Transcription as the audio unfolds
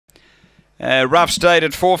Rough State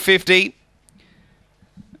at 450.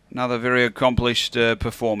 Another very accomplished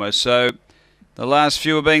performer. So the last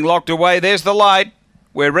few are being locked away. There's the light.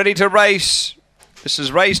 We're ready to race. This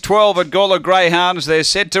is race 12 at Gawler Greyhounds. They're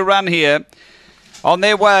set to run here. On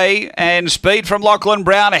their way, and speed from Lachlan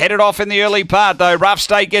Brown, headed off in the early part though. Rough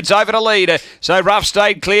State gets over to lead, so Rough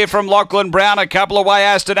State clear from Lachlan Brown, a couple away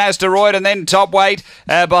Aston Asteroid, and then Top Weight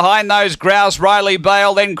behind those Grouse, Riley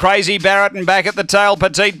Bale, then Crazy Barrett, and back at the tail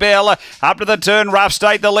Petite Belle. Up to the turn, Rough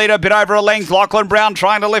State the leader, bit over a length. Lachlan Brown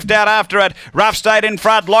trying to lift out after it. Rough State in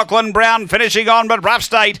front, Lachlan Brown finishing on, but Rough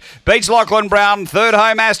State beats Lachlan Brown. Third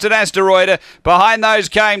home Aston Asteroid. Behind those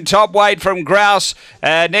came Top Weight from Grouse.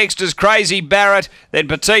 Next is Crazy Barrett. Then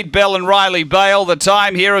Petite Belle and Riley Bale. The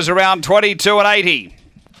time here is around 22:80.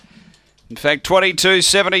 In fact,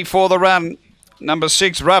 22:70 for the run. Number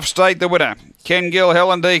 6, Rough State, the winner. Ken Gill,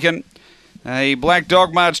 Helen Deacon. A Black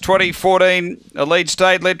Dog March 2014. Elite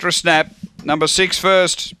State, Letra Snap. Number 6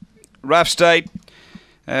 first, Rough State.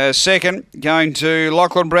 Second, going to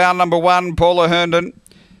Lachlan Brown. Number 1, Paula Herndon.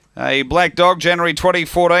 A Black Dog, January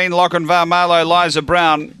 2014. Lochinvar Marlow, Liza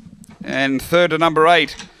Brown. And third to number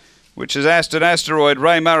 8. Which is Aston Asteroid,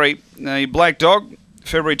 Ray Murray. A Black Dog,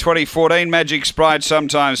 February 2014, Magic Sprite,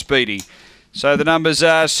 Sometimes Speedy. So the numbers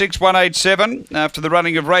are 6187 after the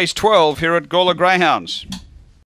running of race 12 here at Gawler Greyhounds.